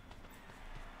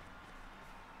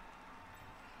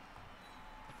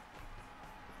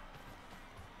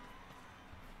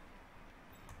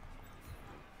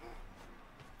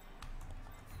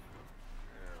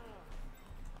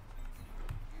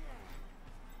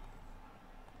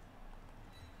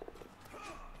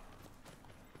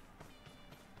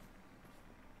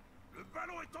 Le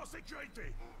ballon est en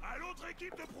sécurité. À l'autre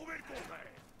équipe de prouver le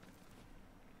contraire.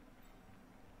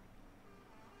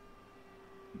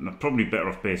 I'm probably better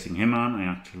off basing him, aren't I,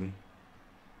 actually?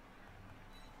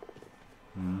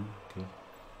 Okay.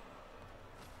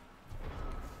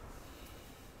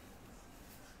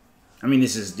 I mean,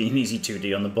 this is an easy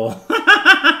 2D on the ball.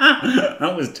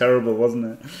 That was terrible, wasn't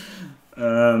it?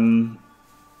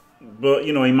 But,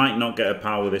 you know, he might not get a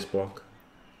power with this block.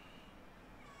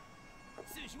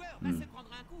 Ce joueur va se prendre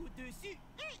un coup dessus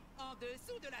et en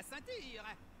dessous de la ceinture.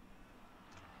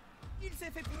 Il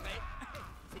s'est fait poudrer.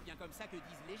 C'est bien comme ça que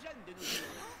disent les jeunes de nos jours.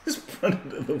 Is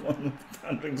Predator the one with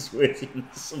Patrick Swayze in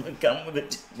the summer camp with the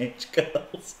teenage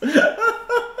girls?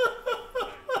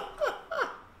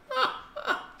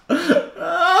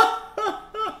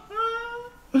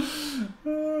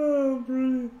 Oh,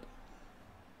 brilliant.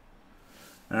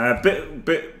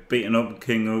 Bit beaten up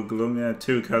King Uglum, yeah,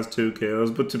 2 Kaz, 2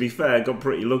 KOs, but to be fair, got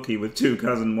pretty lucky with 2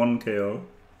 Kaz and 1 KO.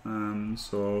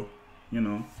 So, you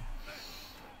know.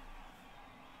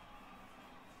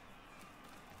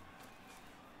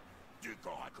 Du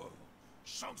corps à corps.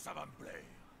 Je sens que ça va me plaire.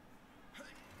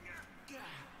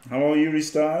 How are you,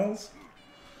 Styles?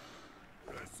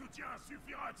 Le soutien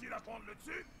suffira-t-il à prendre le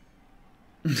dessus?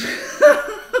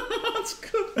 That's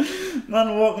good.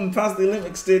 Man walking past the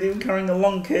Olympic Stadium carrying a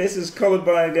long case is collared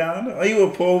by a guard. Are you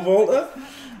a pole vaulter?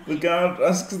 The guard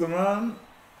asks the man.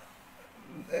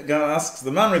 The guard asks.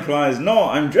 The man replies, "No,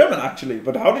 I'm German actually.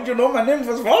 But how did you know my name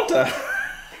was Walter?"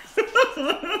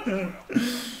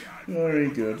 Very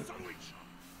good.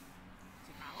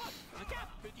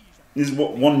 This is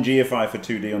what 1 GFI for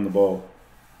 2D on the ball.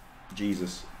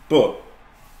 Jesus. But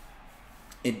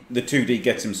the 2D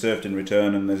gets him surfed in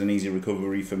return, and there's an easy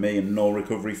recovery for me and no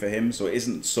recovery for him, so it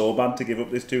isn't so bad to give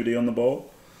up this 2D on the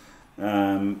ball.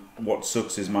 What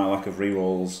sucks is my lack of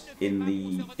rerolls in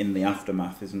the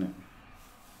aftermath, isn't it?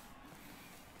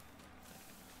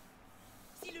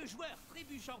 Si le joueur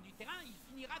trébuche hors du terrain, il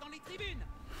finira dans les tribunes.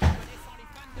 Connaissant les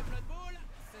fans de Blood Bowl,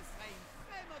 ce serait une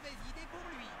très mauvaise idée pour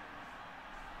lui.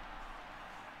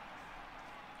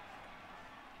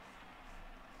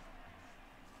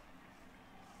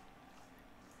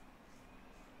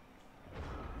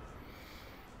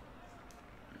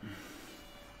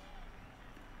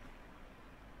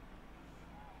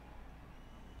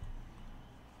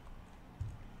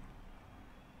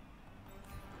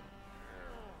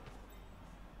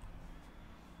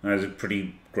 That was a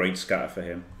pretty great scatter for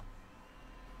him.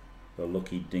 The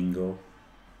lucky dingo.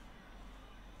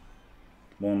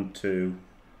 1, 2,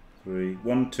 3.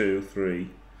 1, 2, 3,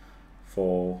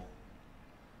 4,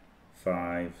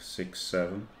 5, 6,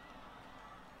 7.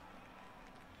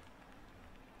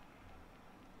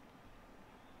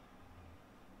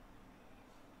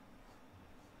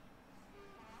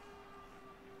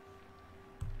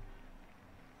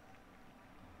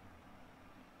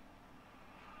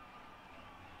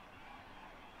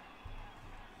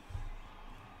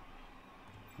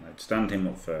 Right, stand him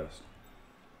up first.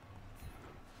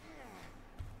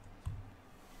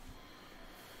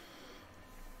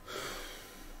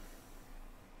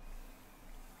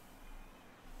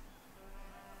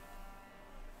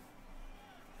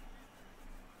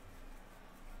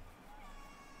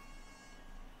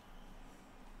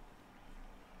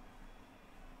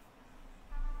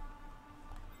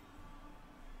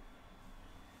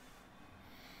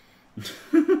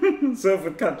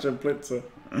 Surfer catcher blitzer.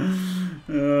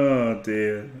 Oh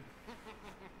dear.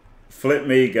 Flip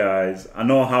me, guys. I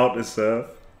know how to surf.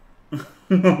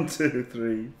 1, 2,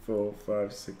 3, 4,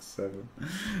 5, 6, 7.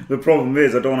 The problem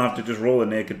is I don't have to just roll a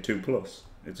naked 2+.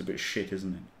 It's a bit shit,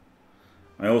 isn't it?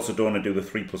 I also don't want to do the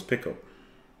 3+ pickup.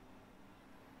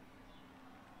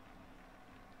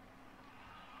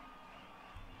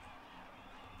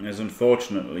 There's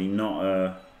unfortunately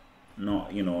not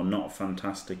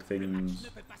fantastic things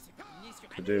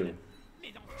to do.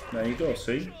 There you go,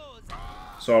 see?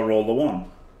 So I roll the 1.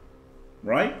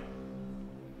 Right?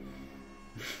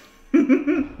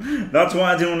 That's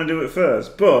why I didn't want to do it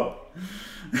first, but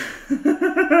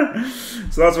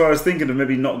so that's why I was thinking of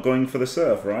maybe not going for the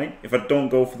surf, right? If I don't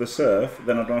go for the surf,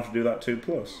 then I don't have to do that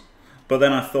 2+. But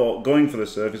then I thought going for the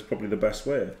surf is probably the best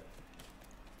way.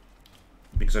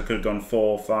 Because I could have gone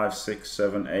 4, 5, 6,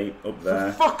 7, 8 up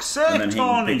there. For fuck's sake, and then he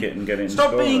can pick it and get it in the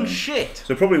Stop being scoreline. shit!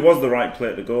 So it probably was the right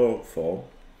play to go for.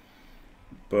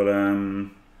 But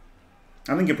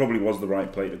I think it probably was the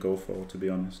right play to go for, to be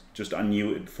honest. Just I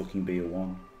knew it'd fucking be a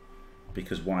 1.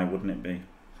 Because why wouldn't it be?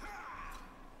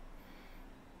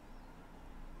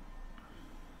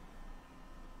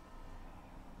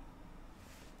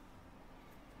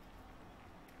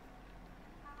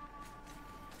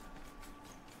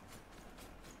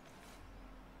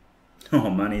 Oh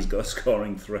man, he's got a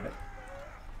scoring threat.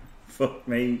 Fuck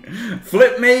me.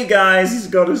 Flip me, guys, he's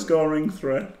got a scoring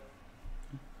threat.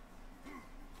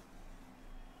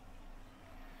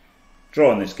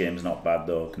 Drawing this game's not bad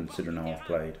though, considering how I've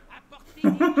played.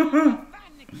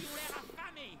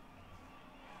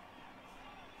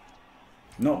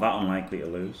 Not that unlikely to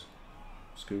lose.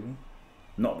 Scooter.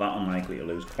 Not that unlikely to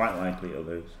lose. Quite likely to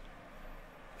lose.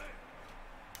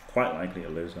 Quite likely to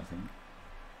lose, I think.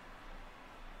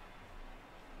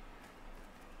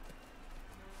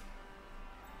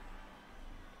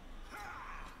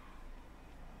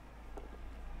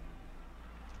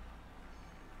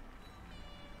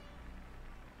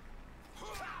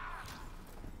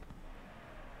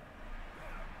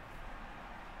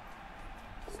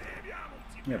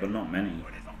 Yeah, but not many.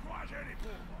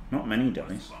 Not many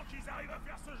dice.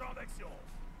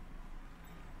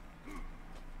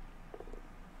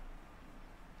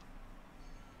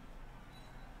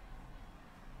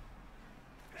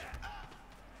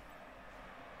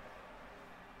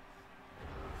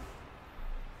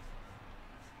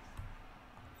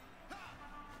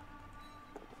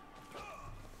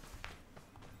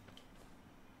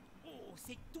 Oh,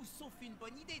 c'est tout sauf une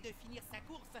bonne idée de finir sa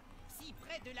course si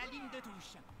près de la ligne de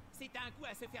touche. c'est un coup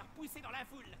à se faire pousser dans la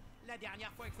foule. La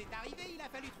dernière fois que c'est arrivé, il a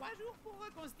fallu 3 jours pour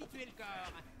reconstituer le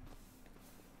corps.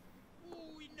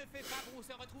 Ouh, il ne fait pas bon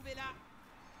se retrouver là.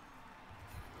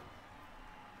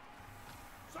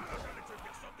 Ça n'a jamais tué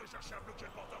personne de chercher à bloquer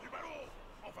le porteur du ballon.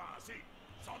 Enfin, si,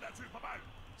 ça en a tué pas mal.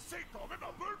 C'est quand même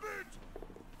un peu le but.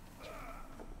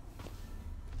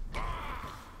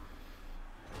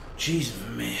 Jesus,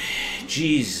 me,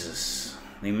 Jesus,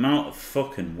 the amount of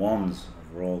fucking ones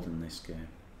I've rolled in this game.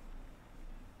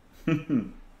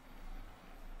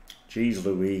 Jeez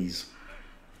Louise.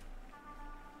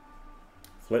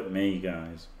 Flip me,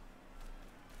 guys.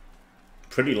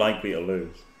 Pretty likely to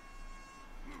lose.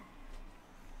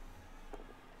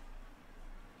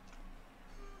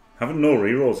 Having no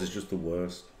rerolls is just the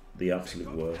worst. The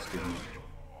absolute worst, isn't it?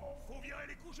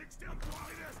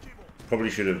 Probably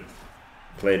should have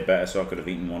played better so I could have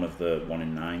eaten one of the 1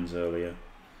 in 9s earlier.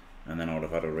 And then I would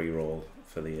have had a reroll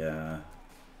for the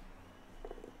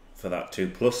for that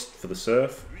 2+ for the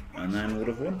surf, and then would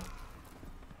have won.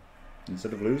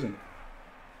 Instead of losing.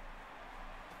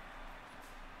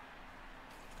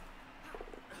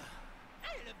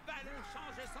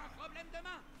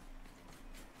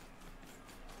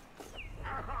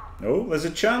 Oh, there's a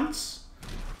chance.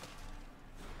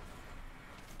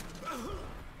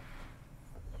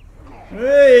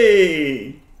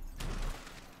 Hey!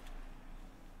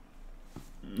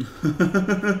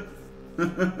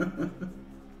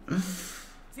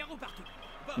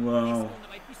 Wow.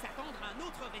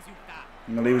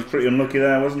 Well, he was pretty unlucky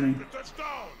there, wasn't he?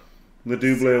 The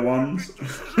double ones.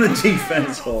 The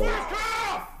defense hole.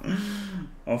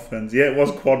 Offense. Yeah, it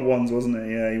was quad ones, wasn't it?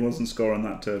 Yeah, he wasn't scoring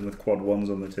that turn with quad ones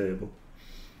on the table.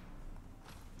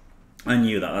 I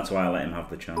knew that. That's why I let him have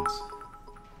the chance.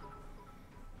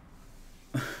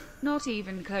 Not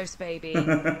even close, baby.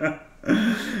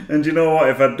 And you know what?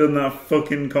 If I'd done that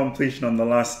fucking completion on the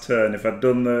last turn, if I'd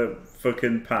done the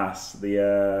fucking pass,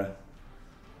 the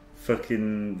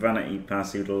fucking vanity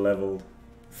pass, he would have levelled.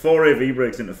 4 AV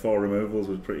breaks into 4 removals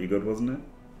was pretty good, wasn't it?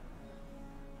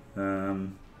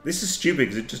 This is stupid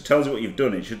because it just tells you what you've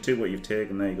done. It should tell you what you've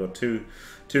taken. There you go.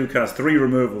 2 casts, 3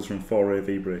 removals from 4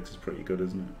 AV breaks is pretty good,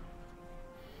 isn't it?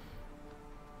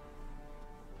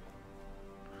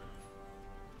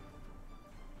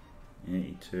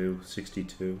 $82,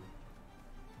 $62.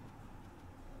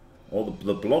 All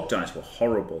the block dice were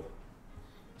horrible.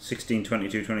 16,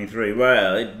 22, 23.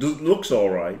 Well, it looks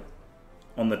alright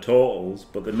on the totals,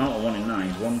 but the amount of 1 in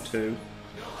 9s. 1, 2,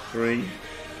 3.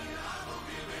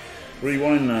 3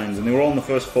 1 in 9s, and they were all in the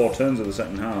first 4 turns of the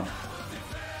second half.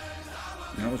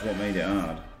 And that was what made it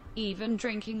hard. Even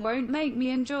drinking won't make me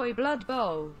enjoy Blood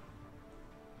Bowl.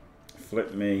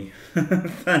 Flip me.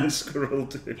 Thanks, Squirrel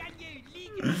Dude.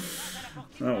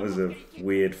 That was a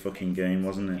weird fucking game,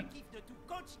 wasn't it?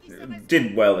 It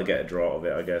did well to get a draw of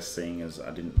it, I guess, seeing as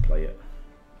I didn't play it.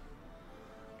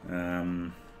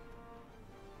 But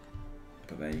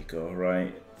there you go,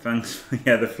 right. Thanks,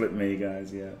 yeah, the flip me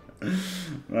guys, yeah.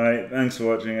 Right, thanks for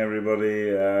watching, everybody.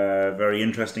 Very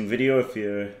interesting video if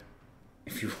you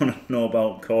want to know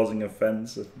about causing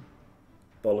offence and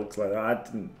bollocks like that. I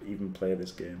didn't even play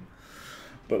this game.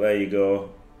 But there you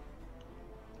go.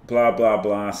 Blah, blah,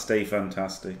 blah. Stay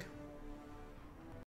fantastic.